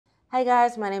Hi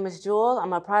guys, my name is Jewel.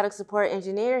 I'm a product support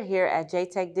engineer here at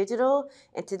JTech Digital,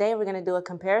 and today we're going to do a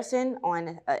comparison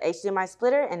on a HDMI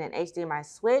splitter and an HDMI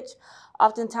switch.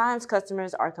 Oftentimes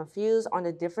customers are confused on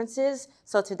the differences,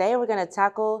 so today we're going to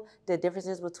tackle the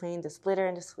differences between the splitter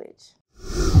and the switch.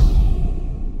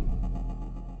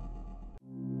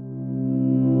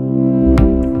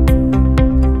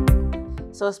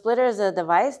 So a splitter is a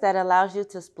device that allows you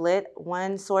to split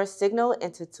one source signal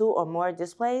into two or more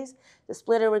displays. The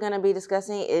splitter we're going to be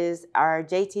discussing is our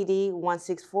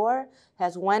JTD164,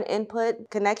 has one input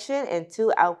connection and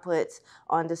two outputs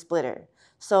on the splitter.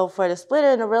 So for the splitter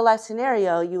in a real life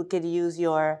scenario, you could use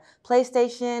your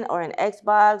PlayStation or an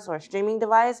Xbox or streaming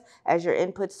device as your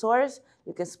input source.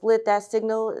 You can split that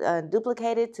signal,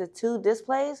 duplicate it to two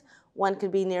displays. One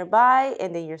could be nearby,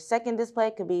 and then your second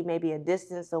display could be maybe a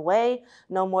distance away,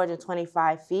 no more than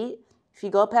 25 feet. If you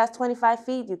go past 25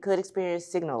 feet, you could experience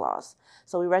signal loss.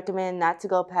 So we recommend not to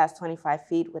go past 25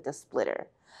 feet with a splitter.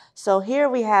 So here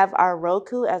we have our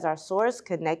Roku as our source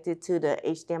connected to the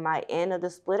HDMI in of the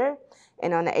splitter.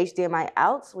 And on the HDMI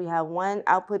outs, we have one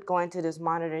output going to this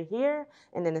monitor here,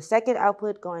 and then the second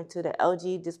output going to the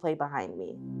LG display behind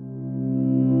me.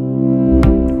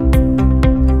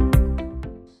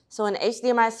 So an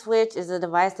HDMI switch is a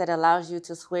device that allows you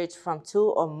to switch from two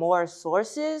or more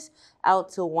sources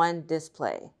out to one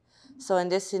display. So in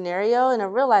this scenario, in a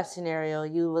real life scenario,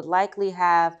 you would likely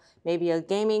have maybe a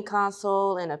gaming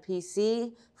console and a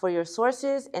PC for your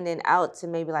sources, and then out to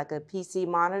maybe like a PC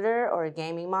monitor or a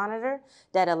gaming monitor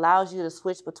that allows you to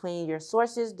switch between your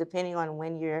sources depending on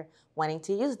when you're wanting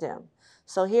to use them.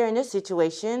 So here in this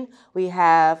situation, we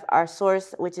have our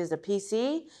source, which is a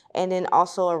PC, and then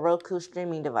also a Roku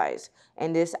streaming device.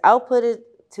 And this outputted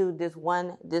to this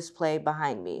one display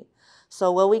behind me.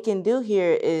 So what we can do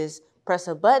here is press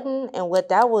a button, and what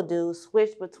that will do,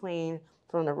 switch between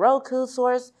from the Roku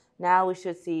source. Now we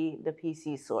should see the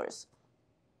PC source.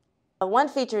 One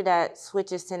feature that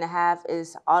switches tend to have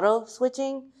is auto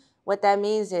switching. What that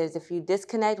means is if you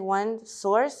disconnect one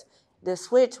source, the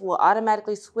switch will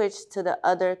automatically switch to the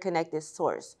other connected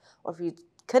source. Or if you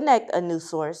connect a new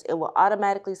source, it will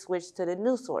automatically switch to the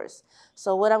new source.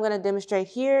 So what I'm going to demonstrate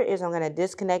here is I'm going to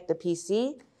disconnect the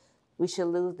PC. We should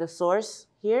lose the source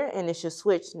here, and it should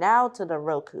switch now to the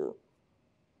Roku.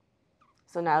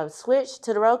 So now it's switched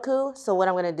to the Roku. So what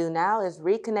I'm going to do now is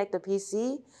reconnect the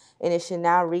PC, and it should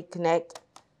now reconnect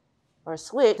or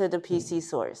switch to the PC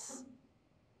source.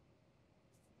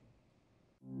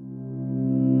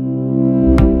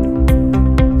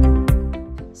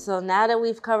 So now that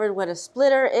we've covered what a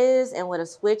splitter is and what a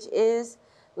switch is,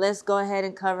 let's go ahead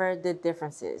and cover the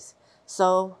differences.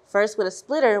 So first, with a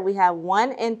splitter, we have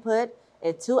one input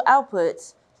and two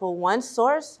outputs for one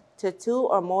source to two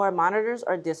or more monitors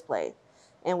or display.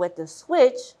 And with the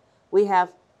switch, we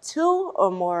have two or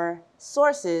more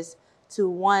sources to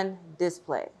one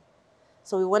display.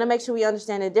 So we want to make sure we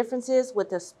understand the differences. With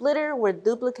the splitter, we're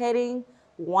duplicating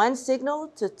one signal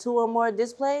to two or more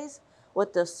displays.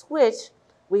 With the switch,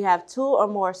 we have two or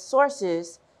more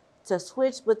sources to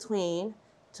switch between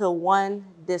to one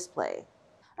display.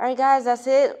 All right, guys, that's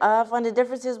it on the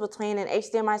differences between an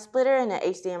HDMI splitter and an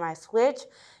HDMI switch.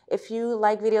 If you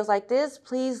like videos like this,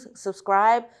 please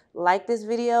subscribe, like this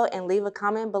video, and leave a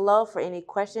comment below for any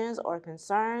questions or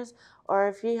concerns. Or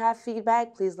if you have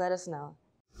feedback, please let us know.